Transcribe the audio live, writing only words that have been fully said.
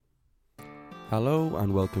Hello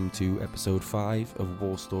and welcome to episode 5 of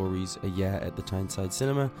War Stories, a year at the Tyneside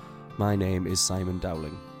Cinema. My name is Simon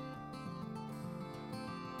Dowling.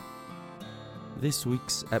 This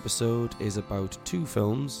week's episode is about two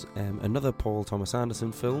films, another Paul Thomas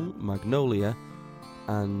Anderson film, Magnolia,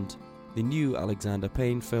 and the new Alexander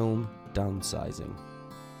Payne film, Downsizing.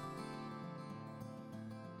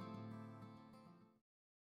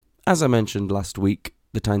 As I mentioned last week,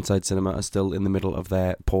 the Tyneside Cinema are still in the middle of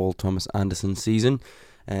their Paul Thomas Anderson season,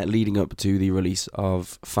 leading up to the release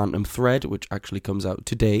of Phantom Thread, which actually comes out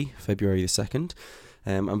today, February the 2nd.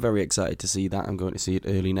 I'm very excited to see that. I'm going to see it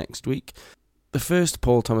early next week. The first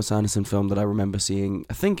Paul Thomas Anderson film that I remember seeing,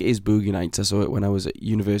 I think, is Boogie Nights. I saw it when I was at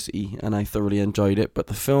university and I thoroughly enjoyed it, but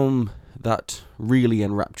the film that really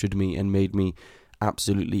enraptured me and made me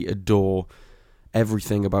absolutely adore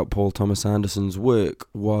everything about Paul Thomas Anderson's work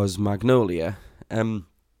was Magnolia.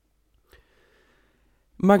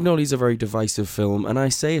 Magnolia is a very divisive film, and I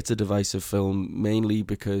say it's a divisive film mainly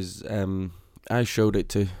because I showed it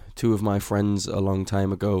to two of my friends a long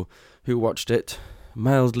time ago who watched it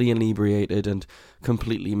mildly inebriated and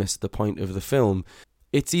completely missed the point of the film.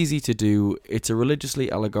 It's easy to do. It's a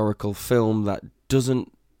religiously allegorical film that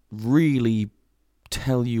doesn't really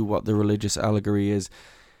tell you what the religious allegory is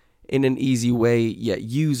in an easy way, yet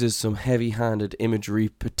uses some heavy-handed imagery,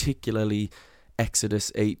 particularly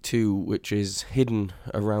Exodus 8:2, which is hidden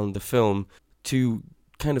around the film, to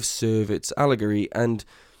kind of serve its allegory, and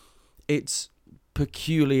it's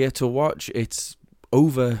peculiar to watch. It's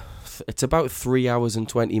about 3 hours and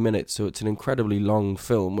 20 minutes, so it's an incredibly long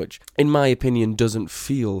film, which, in my opinion, doesn't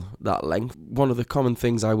feel that length. One of the common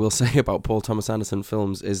things I will say about Paul Thomas Anderson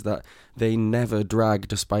films is that they never drag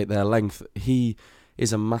despite their length. He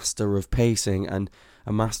is a master of pacing and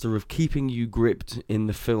a master of keeping you gripped in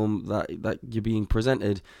the film that you're being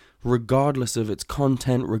presented, regardless of its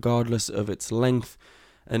content, regardless of its length,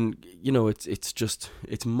 and you know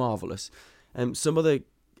it's marvelous. Some other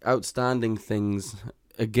outstanding things,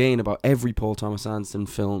 again, about every Paul Thomas Anderson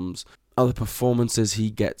films are the performances he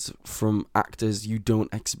gets from actors you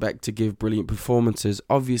don't expect to give brilliant performances.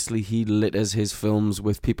 Obviously, he litters his films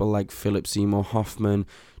with people like Philip Seymour Hoffman,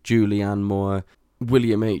 Julianne Moore,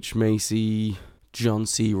 William H. Macy, John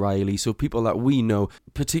C. Reilly, so people that we know,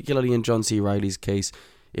 particularly in John C. Reilly's case.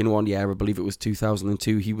 In one year, I believe it was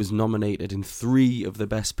 2002, he was nominated in 3 of the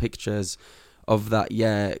best pictures of that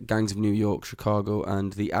year, Gangs of New York, Chicago,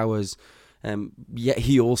 and The Hours. Yet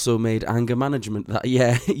he also made Anger Management that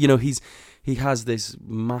year. You know, he has this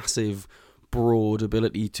massive, broad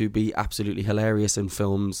ability to be absolutely hilarious in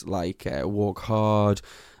films like Walk Hard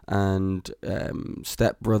and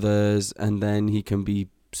Step Brothers, and then he can be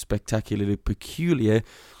spectacularly peculiar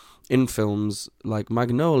in films like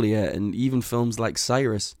Magnolia and even films like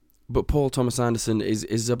Cyrus. But Paul Thomas Anderson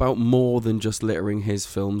is about more than just littering his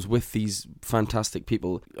films with these fantastic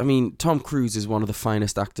people. I mean, Tom Cruise is one of the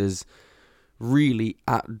finest actors really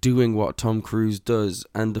at doing what Tom Cruise does,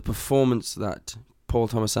 and the performance that Paul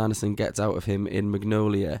Thomas Anderson gets out of him in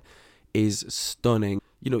Magnolia is stunning.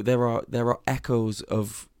 You know, there are echoes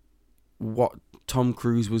of what Tom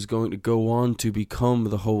Cruise was going to go on to become,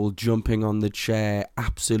 the whole jumping on the chair,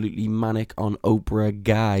 absolutely manic on Oprah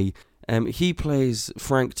guy. He plays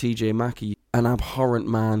Frank T.J. Mackey, an abhorrent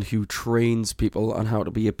man who trains people on how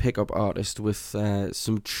to be a pickup artist with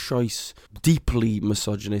some choice, deeply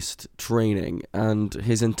misogynist training, and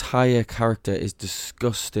his entire character is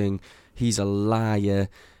disgusting. He's a liar,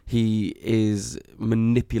 he is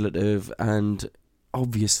manipulative, and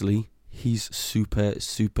obviously he's super,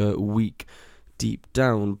 super weak deep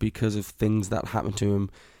down because of things that happened to him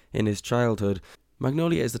in his childhood.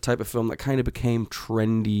 Magnolia is the type of film that kind of became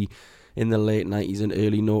trendy in the late 90s and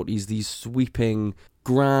early 90s. These sweeping,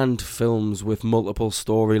 grand films with multiple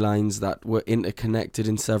storylines that were interconnected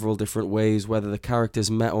in several different ways, whether the characters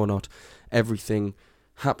met or not. Everything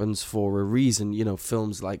happens for a reason. You know,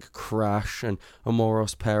 films like Crash and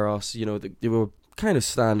Amoros Peros, you know, they were kind of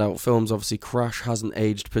standout films. Obviously, Crash hasn't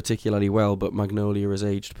aged particularly well, but Magnolia has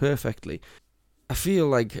aged perfectly. I feel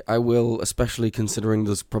like I will, especially considering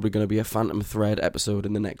there's probably going to be a Phantom Thread episode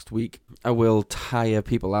in the next week, I will tire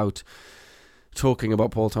people out talking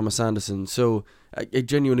about Paul Thomas Anderson. So I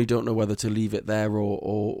genuinely don't know whether to leave it there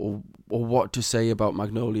or what to say about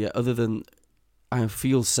Magnolia, other than I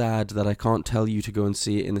feel sad that I can't tell you to go and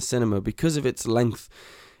see it in the cinema because of its length.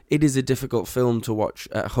 It is a difficult film to watch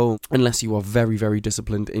at home unless you are very, very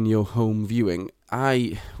disciplined in your home viewing.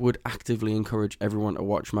 I would actively encourage everyone to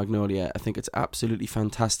watch Magnolia. I think it's absolutely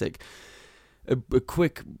fantastic. A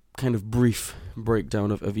quick kind of brief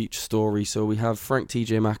breakdown of each story. So we have Frank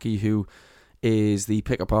T.J. Mackey, who is the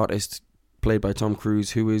pickup artist played by Tom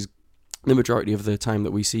Cruise, who is the majority of the time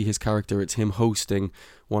that we see his character, it's him hosting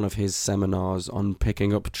one of his seminars on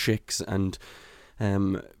picking up chicks and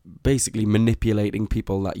basically manipulating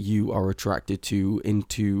people that you are attracted to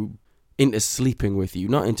into sleeping with you,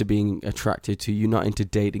 not into being attracted to you, not into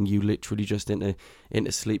dating you, literally just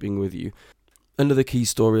into sleeping with you. Another key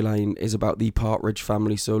storyline is about the Partridge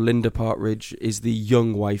family. So Linda Partridge is the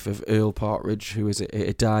young wife of Earl Partridge, who is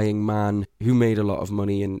a dying man who made a lot of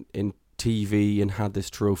money in TV and had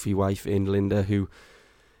this trophy wife in Linda, who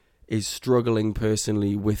is struggling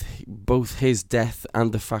personally with both his death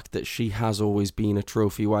and the fact that she has always been a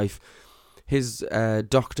trophy wife. His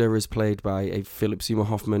doctor is played by a Philip Seymour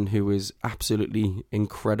Hoffman, who is absolutely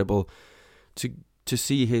incredible. To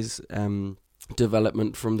see his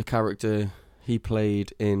development from the character he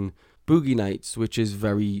played in Boogie Nights, which is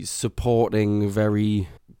very supporting, very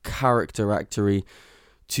character actory,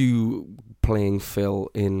 to playing Phil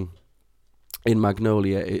in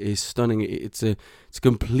Magnolia, it is stunning. It's a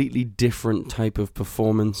completely different type of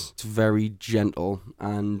performance. It's very gentle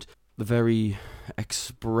and very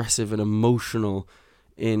expressive and emotional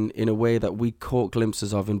in a way that we caught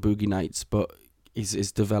glimpses of in Boogie Nights, but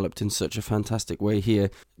is developed in such a fantastic way here.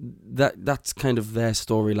 That's kind of their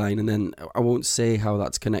storyline, and then I won't say how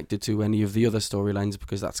that's connected to any of the other storylines,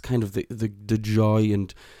 because that's kind of the joy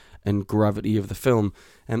and gravity of the film.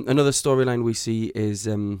 Another storyline we see is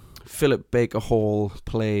Philip Baker Hall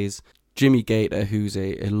plays Jimmy Gator, who's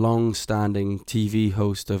a long-standing TV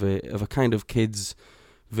host of a kind of kids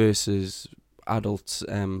versus adults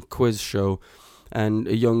quiz show, and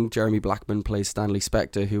a young Jeremy Blackman plays Stanley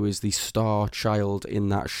Spector, who is the star child in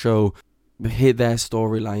that show. Their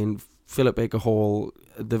storyline, Philip Baker Hall,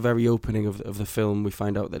 at the very opening of the film, we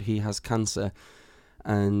find out that he has cancer,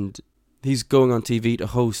 and he's going on TV to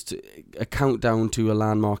host a countdown to a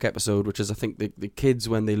landmark episode, which is, I think, the kids,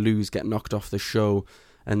 when they lose, get knocked off the show,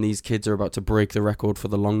 and these kids are about to break the record for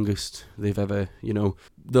the longest they've ever,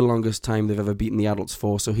 the longest time they've ever beaten the adults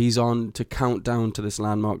for. So he's on to count down to this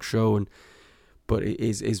landmark show, but it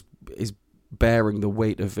is bearing the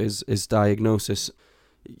weight of his diagnosis.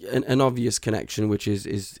 An obvious connection, which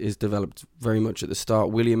is developed very much at the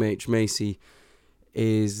start. William H. Macy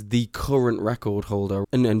is the current record holder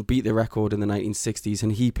and beat the record in the 1960s,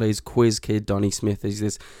 and he plays Quiz Kid Donnie Smith. He's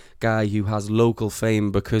this guy who has local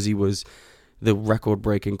fame because he was the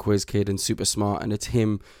record-breaking quiz kid and super smart, and it's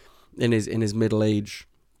him in his middle age,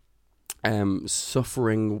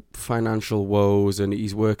 suffering financial woes, and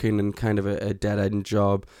he's working in kind of a dead-end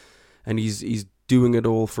job, and he's doing it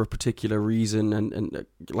all for a particular reason, and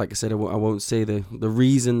like I said, I won't say the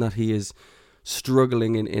reason that he is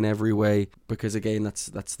struggling in every way, because again,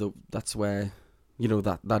 that's where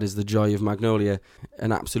that is the joy of Magnolia.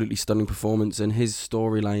 An absolutely stunning performance, and his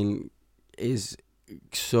storyline is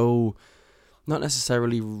so not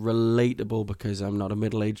necessarily relatable, because I'm not a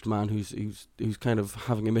middle-aged man who's kind of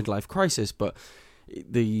having a midlife crisis, but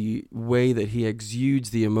the way that he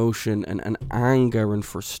exudes the emotion and anger and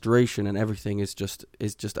frustration and everything is just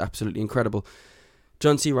absolutely incredible.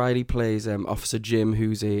 John C. Reilly plays Officer Jim,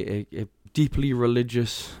 who's a deeply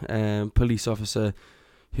religious police officer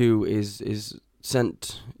who is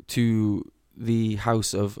sent to the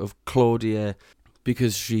house of Claudia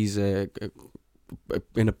because she's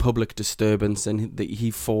in a public disturbance, and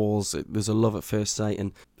he falls. There's a love at first sight,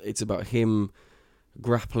 and it's about him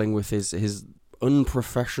grappling with his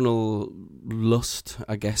unprofessional lust,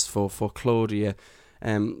 I guess, for Claudia.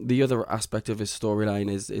 The other aspect of his storyline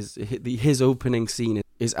is his opening scene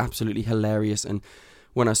is absolutely hilarious, and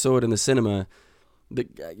when I saw it in the cinema,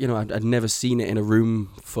 I'd never seen it in a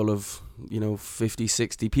room full of 50,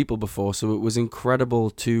 60 people before, so it was incredible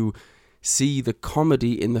to see the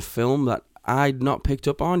comedy in the film that I'd not picked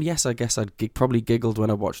up on. Yes, I guess I'd probably giggled when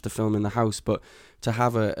I watched the film in the house, but to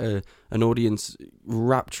have an audience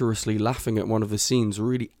rapturously laughing at one of the scenes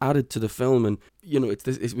really added to the film. And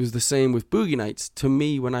it was the same with Boogie Nights. To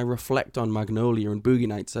me, when I reflect on Magnolia and Boogie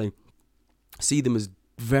Nights, I see them as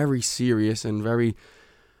very serious and very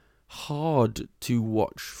hard to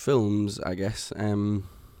watch films, I guess,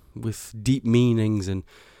 with deep meanings, and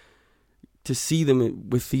to see them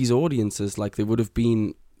with these audiences like they would have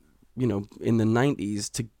been in the 90s,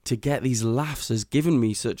 to get these laughs has given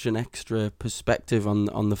me such an extra perspective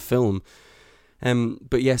on the film.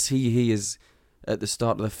 But yes, he is at the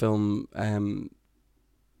start of the film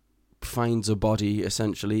finds a body,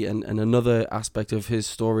 essentially, and another aspect of his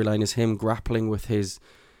storyline is him grappling with his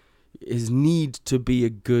need to be a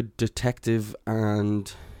good detective,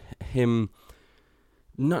 and him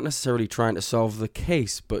not necessarily trying to solve the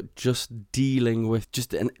case, but just dealing with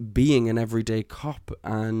being an everyday cop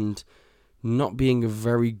and not being a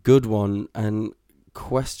very good one, and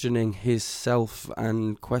questioning his self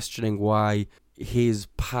and questioning why his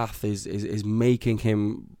path is making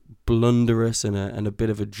him blunderous and a bit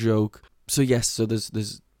of a joke. So yes, so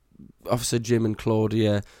there's Officer Jim and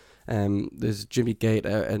Claudia, there's Jimmy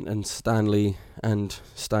Gator and Stanley and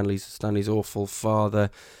Stanley's awful father,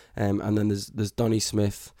 and then there's Donnie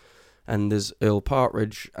Smith, and there's Earl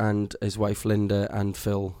Partridge and his wife Linda and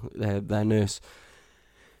Phil, their nurse.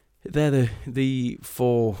 They're the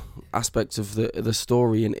four aspects of the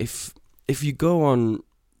story, and if you go on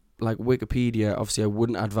like Wikipedia, obviously I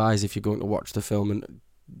wouldn't advise if you're going to watch the film,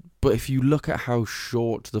 but if you look at how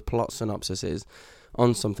short the plot synopsis is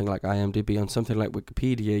on something like IMDb, on something like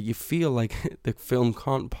Wikipedia, you feel like the film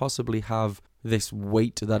can't possibly have this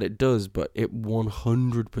weight that it does, but it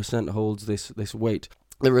 100% holds this weight.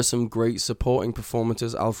 There are some great supporting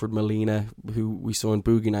performances. Alfred Molina, who we saw in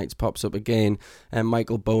Boogie Nights, pops up again. And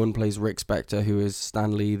Michael Bowen plays Rick Spector, who is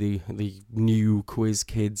Stanley, the new Quiz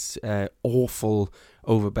Kid's awful,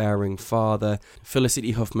 overbearing father.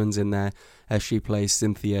 Felicity Huffman's in there. She plays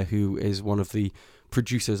Cynthia, who is one of the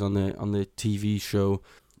producers on the TV show.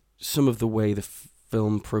 Some of the way the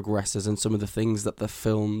film progresses and some of the things that the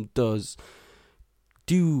film does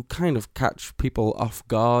do kind of catch people off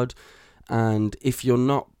guard. And if you're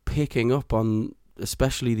not picking up on,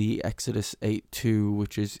 especially the Exodus 8:2,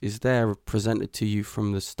 which is there presented to you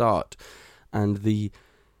from the start, and the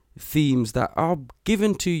themes that are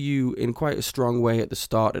given to you in quite a strong way at the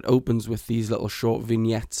start. It opens with these little short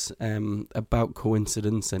vignettes about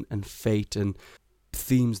coincidence and fate and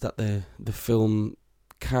themes that the film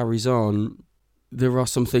carries on. There are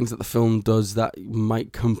some things that the film does that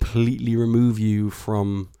might completely remove you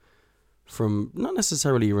from not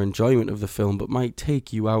necessarily your enjoyment of the film, but might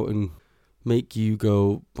take you out and make you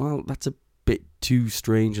go, well, that's a bit too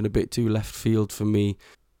strange and a bit too left field for me.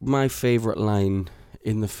 My favourite line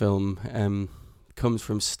in the film comes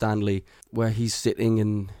from Stanley, where he's sitting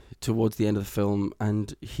in towards the end of the film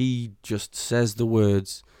and he just says the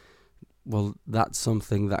words, well, that's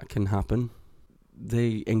something that can happen.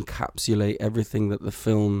 They encapsulate everything that the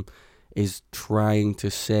film is trying to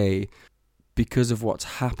say. Because of what's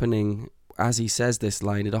happening as he says this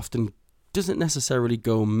line, it often doesn't necessarily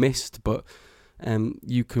go missed, but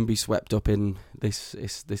you can be swept up in this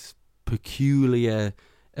peculiar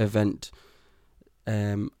event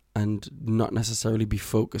and not necessarily be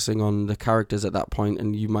focusing on the characters at that point,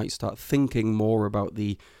 and you might start thinking more about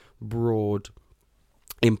the broad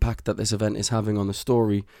impact that this event is having on the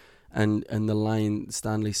story. And the line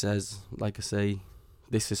Stanley says, like I say,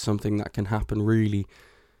 this is something that can happen, really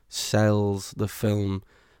sells the film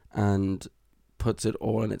and puts it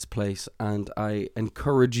all in its place. And I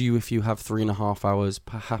encourage you, if you have 3.5 hours,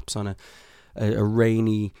 perhaps on a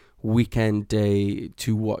rainy weekend day,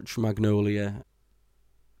 to watch Magnolia.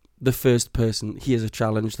 The first person, here's a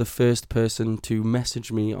challenge, the first person to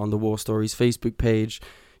message me on the War Stories Facebook page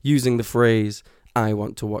using the phrase, I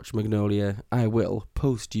want to watch Magnolia, I will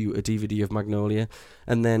post you a DVD of Magnolia,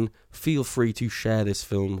 and then feel free to share this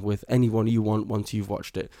film with anyone you want once you've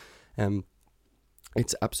watched it.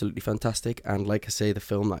 It's absolutely fantastic, and like I say, the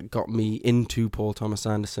film that got me into Paul Thomas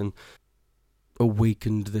Anderson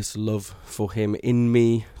awakened this love for him in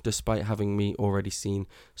me, despite having me already seen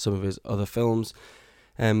some of his other films.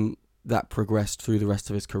 That progressed through the rest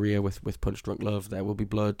of his career with Punch Drunk Love, There Will Be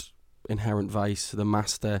Blood, Inherent Vice, The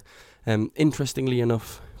Master. Interestingly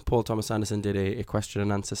enough, Paul Thomas Anderson did a question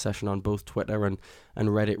and answer session on both Twitter and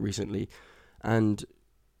Reddit recently, and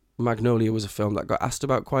Magnolia was a film that got asked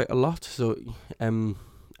about quite a lot. So, and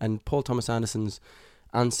Paul Thomas Anderson's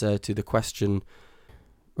answer to the question,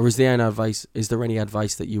 or is there any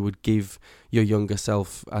advice that you would give your younger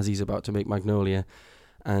self as he's about to make Magnolia?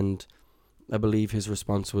 And I believe his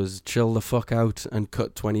response was, chill the fuck out and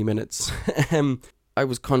cut 20 minutes. I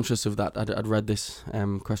was conscious of that. I'd read this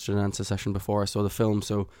question and answer session before I saw the film,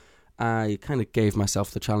 so I kind of gave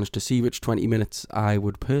myself the challenge to see which 20 minutes I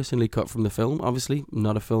would personally cut from the film. Obviously,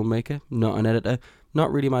 not a filmmaker, not an editor,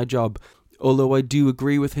 not really my job. Although I do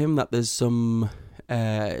agree with him that there's some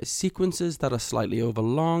sequences that are slightly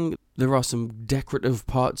overlong. There are some decorative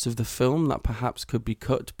parts of the film that perhaps could be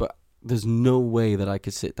cut, but there's no way that I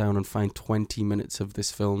could sit down and find 20 minutes of this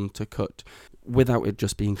film to cut without it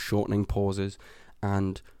just being shortening pauses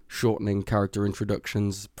and shortening character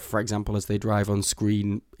introductions. For example, as they drive on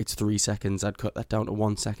screen, it's 3 seconds. I'd cut that down to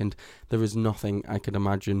 1 second. There is nothing I could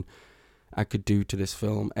imagine I could do to this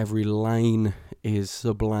film. Every line is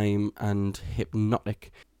sublime and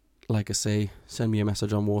hypnotic. Like I say, send me a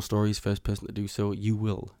message on War Stories, first person to do so. You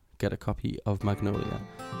will get a copy of Magnolia.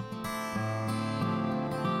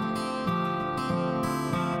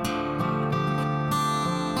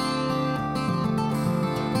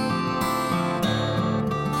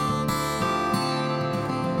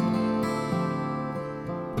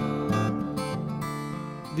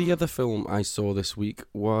 The other film I saw this week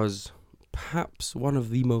was perhaps one of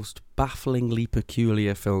the most bafflingly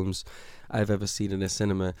peculiar films I've ever seen in a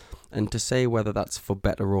cinema, and to say whether that's for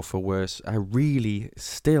better or for worse, I really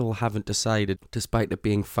still haven't decided, despite it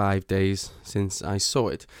being 5 days since I saw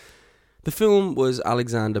it. The film was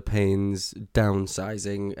Alexander Payne's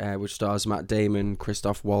Downsizing, which stars Matt Damon,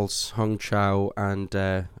 Christoph Waltz, Hong Chow,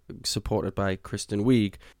 and supported by Kristen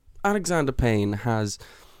Wiig. Alexander Payne has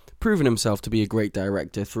proven himself to be a great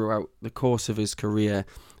director throughout the course of his career.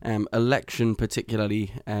 Election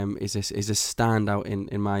particularly is a standout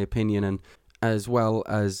in my opinion, and as well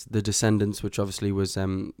as The Descendants, which obviously was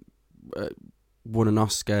won an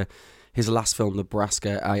Oscar. His last film,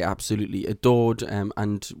 Nebraska, I absolutely adored,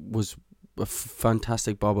 and was a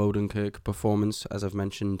fantastic Bob Odenkirk performance, as I've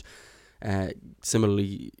mentioned.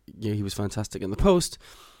 Similarly, he was fantastic in The Post,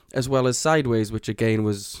 as well as Sideways, which again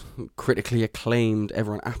was critically acclaimed.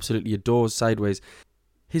 Everyone absolutely adores Sideways.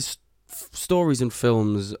 His stories and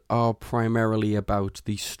films are primarily about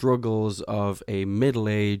the struggles of a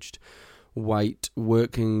middle-aged, white,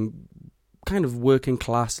 working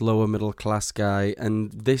class, lower middle class guy,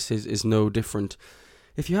 and this is no different.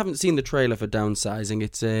 If you haven't seen the trailer for Downsizing,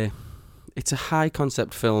 it's a high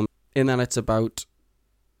concept film in that it's about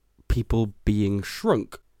people being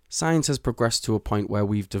shrunk. Science has progressed to a point where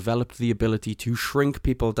we've developed the ability to shrink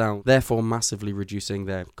people down, therefore massively reducing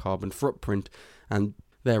their carbon footprint and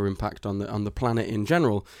their impact on the planet in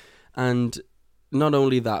general. And not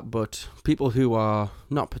only that, but people who are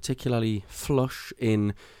not particularly flush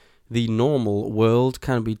in the normal world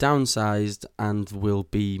can be downsized and will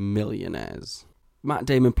be millionaires. Matt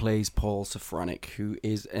Damon plays Paul Safranik, who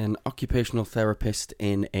is an occupational therapist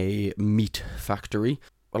in a meat factory,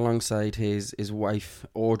 alongside his wife,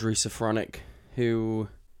 Audrey Safranik, who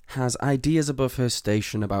has ideas above her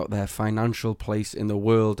station about their financial place in the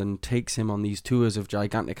world and takes him on these tours of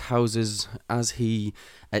gigantic houses as he,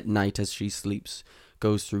 at night as she sleeps,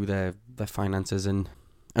 goes through their finances and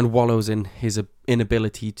wallows in his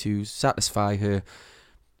inability to satisfy her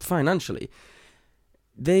financially.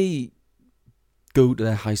 They go to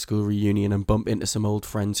their high school reunion and bump into some old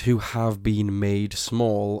friends who have been made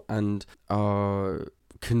small and are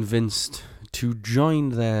convinced to join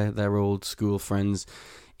their old school friends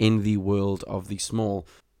in the world of the small.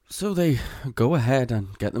 So they go ahead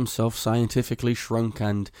and get themselves scientifically shrunk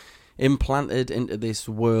and implanted into this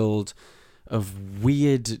world of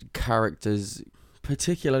weird characters,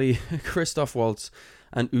 particularly Christoph Waltz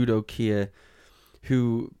and Udo Kier,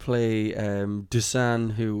 who play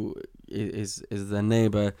Dusan, who is their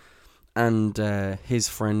neighbour, and his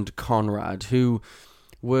friend Conrad, who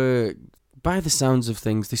were, by the sounds of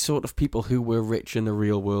things, the sort of people who were rich in the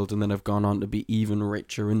real world and then have gone on to be even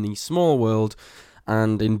richer in the small world,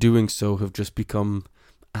 and in doing so have just become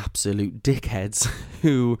absolute dickheads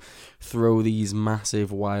who throw these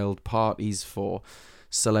massive wild parties for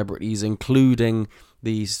celebrities, including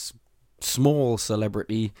the small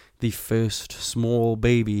celebrity, the first small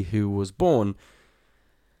baby who was born.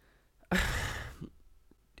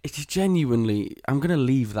 It's genuinely, I'm going to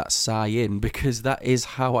leave that sigh in because that is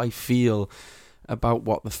how I feel about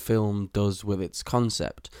what the film does with its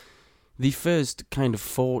concept. The first kind of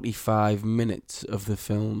 45 minutes of the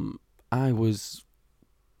film, I was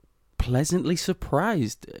pleasantly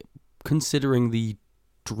surprised, considering the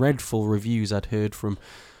dreadful reviews I'd heard from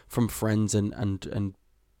friends and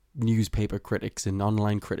newspaper critics and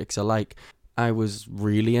online critics alike. I was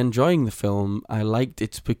really enjoying the film. I liked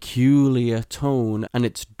its peculiar tone and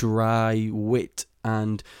its dry wit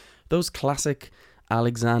and those classic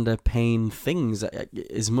Alexander Payne things.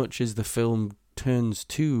 As much as the film turns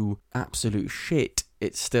to absolute shit,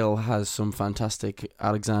 it still has some fantastic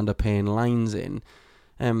Alexander Payne lines in.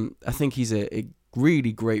 I think he's a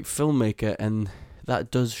really great filmmaker, and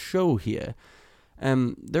that does show here.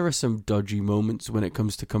 There are some dodgy moments when it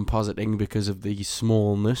comes to compositing because of the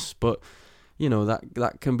smallness, but you know,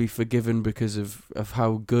 that can be forgiven because of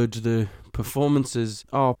how good the performances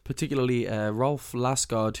are, particularly Rolf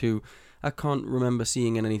Lassgard, who I can't remember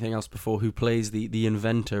seeing in anything else before, who plays the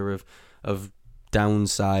inventor of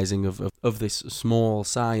downsizing of this small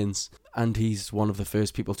science, and he's one of the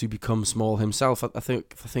first people to become small himself. I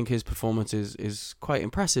think his performance is quite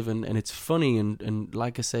impressive, and it's funny, and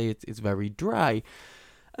like I say, it's very dry.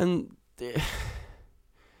 And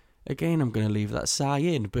again, I'm going to leave that sigh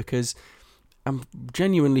in because I'm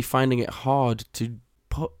genuinely finding it hard to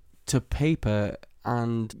put to paper,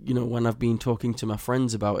 and you know, when I've been talking to my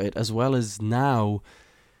friends about it, as well as now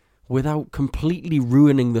without completely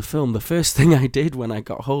ruining the film. The first thing I did when I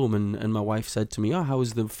got home and my wife said to me, "Oh, how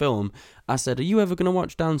was the film?" I said, "Are you ever going to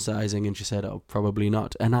watch Downsizing?" And she said, "Oh, probably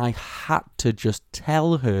not." And I had to just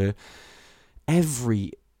tell her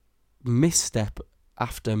every misstep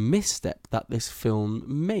after misstep that this film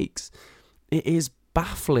makes. It is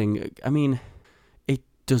baffling. I mean, it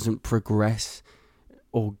doesn't progress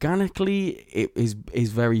organically. It is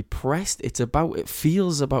very pressed. It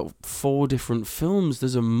feels about 4 different films.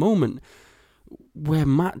 There's a moment where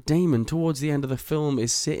Matt Damon towards the end of the film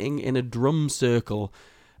is sitting in a drum circle,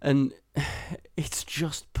 and it's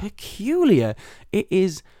just peculiar. It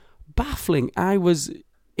is baffling. I was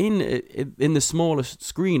in the smallest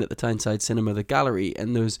screen at the Tyneside Cinema, the gallery,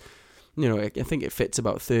 and there was, I think it fits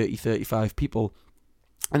about 35 people.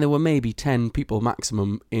 And there were maybe 10 people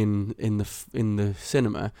maximum in the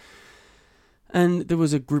cinema. And there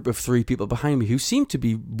was a group of 3 people behind me who seemed to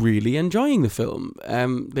be really enjoying the film.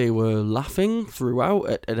 They were laughing throughout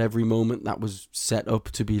at every moment that was set up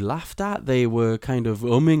to be laughed at. They were kind of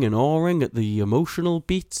umming and ahhing at the emotional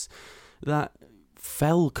beats that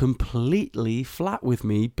fell completely flat with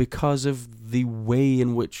me because of the way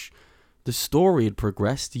in which the story had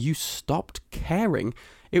progressed. You stopped caring.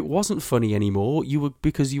 It wasn't funny anymore.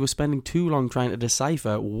 Because you were spending too long trying to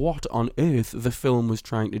decipher what on earth the film was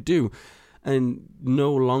trying to do, and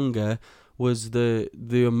no longer was the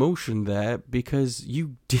emotion there because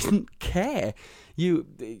you didn't care.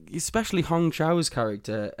 Especially Hong Chau's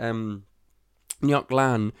character, Nyok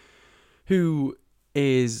Lan, who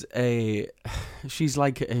is she's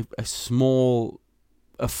like a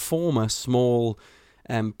former small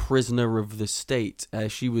prisoner of the state.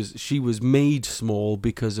 She was made small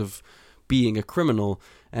because of being a criminal.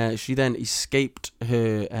 She then escaped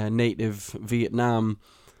her native Vietnam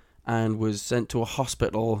and was sent to a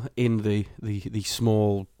hospital in the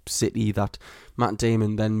small city that Matt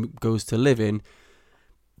Damon then goes to live in,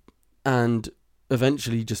 and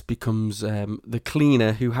eventually just becomes the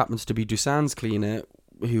cleaner, who happens to be Dusan's cleaner,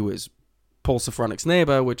 who is Paul Safranic's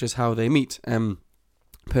neighbour, which is how they meet.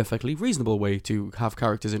 Perfectly reasonable way to have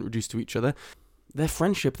characters introduced to each other. Their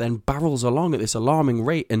friendship then barrels along at this alarming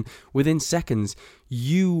rate, and within seconds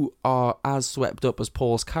you are as swept up as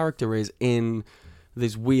Paul's character is in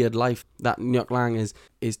this weird life that Nyok Lang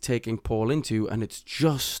is taking Paul into, and it's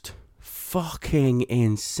just fucking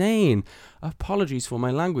insane. Apologies for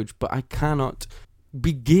my language, but I cannot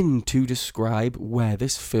begin to describe where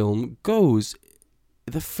this film goes.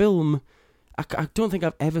 The film, I don't think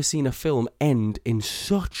I've ever seen a film end in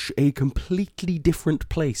such a completely different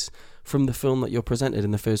place from the film that you're presented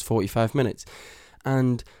in the first 45 minutes.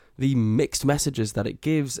 And the mixed messages that it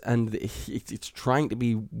gives, and it's trying to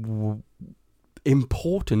be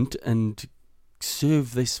important and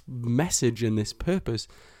serve this message and this purpose,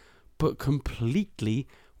 but completely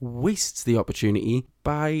wastes the opportunity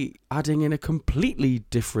by adding in a completely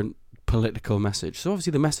different political message. So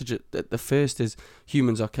obviously the message at the first is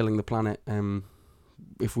humans are killing the planet.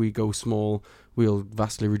 If we go small, we'll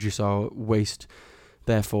vastly reduce our waste.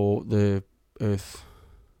 Therefore,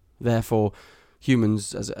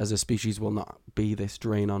 humans as a species will not be this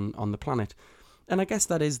drain on the planet. And I guess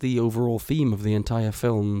that is the overall theme of the entire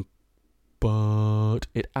film, but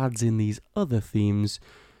it adds in these other themes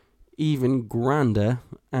even grander.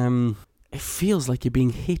 It feels like you're being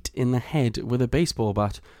hit in the head with a baseball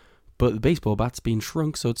bat, but the baseball bat's been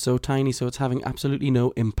shrunk so it's so tiny, so it's having absolutely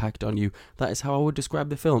no impact on you. That is how I would describe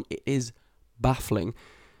the film. It is baffling.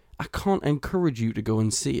 I can't encourage you to go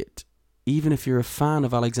and see it. Even if you're a fan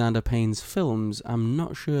of Alexander Payne's films, I'm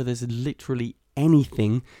not sure there's literally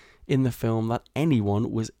anything in the film that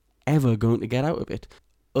anyone was ever going to get out of it,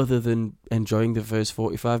 other than enjoying the first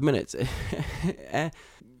 45 minutes.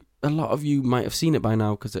 A lot of you might have seen it by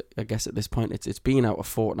now, because I guess at this point it's been out a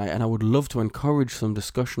fortnight, and I would love to encourage some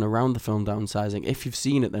discussion around the film Downsizing. If you've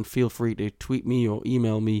seen it, then feel free to tweet me or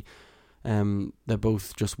email me. They're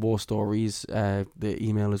both Just War Stories. The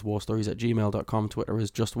email is warstories@gmail.com. Twitter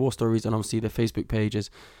is Just War Stories, and obviously the Facebook page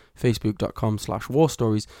is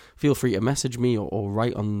facebook.com/warstories. Feel free to message me or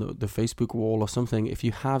write on the Facebook wall or something if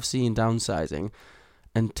you have seen Downsizing,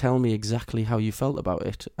 and tell me exactly how you felt about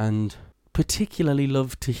it. And particularly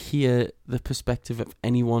love to hear the perspective of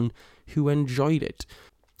anyone who enjoyed it.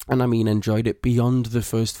 And I mean enjoyed it beyond the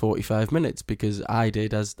first 45 minutes, because I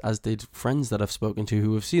did, as did friends that I've spoken to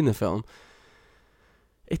who have seen the film.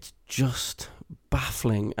 It's just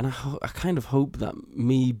baffling, and I kind of hope that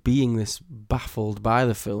me being this baffled by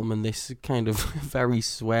the film and this kind of very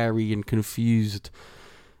sweary and confused,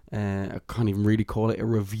 I can't even really call it a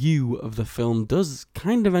review of the film, does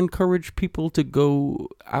kind of encourage people to go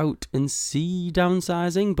out and see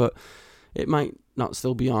Downsizing. But It might not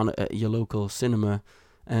still be on at your local cinema.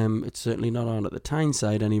 It's certainly not on at the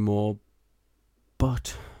Tyneside anymore.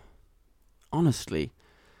 But honestly,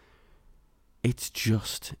 it's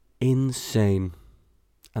just insane.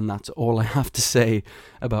 And that's all I have to say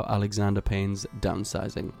about Alexander Payne's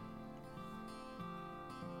Downsizing.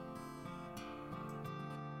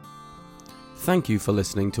 Thank you for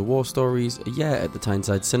listening to War Stories, a year at the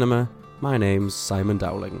Tyneside Cinema. My name's Simon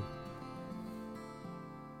Dowling.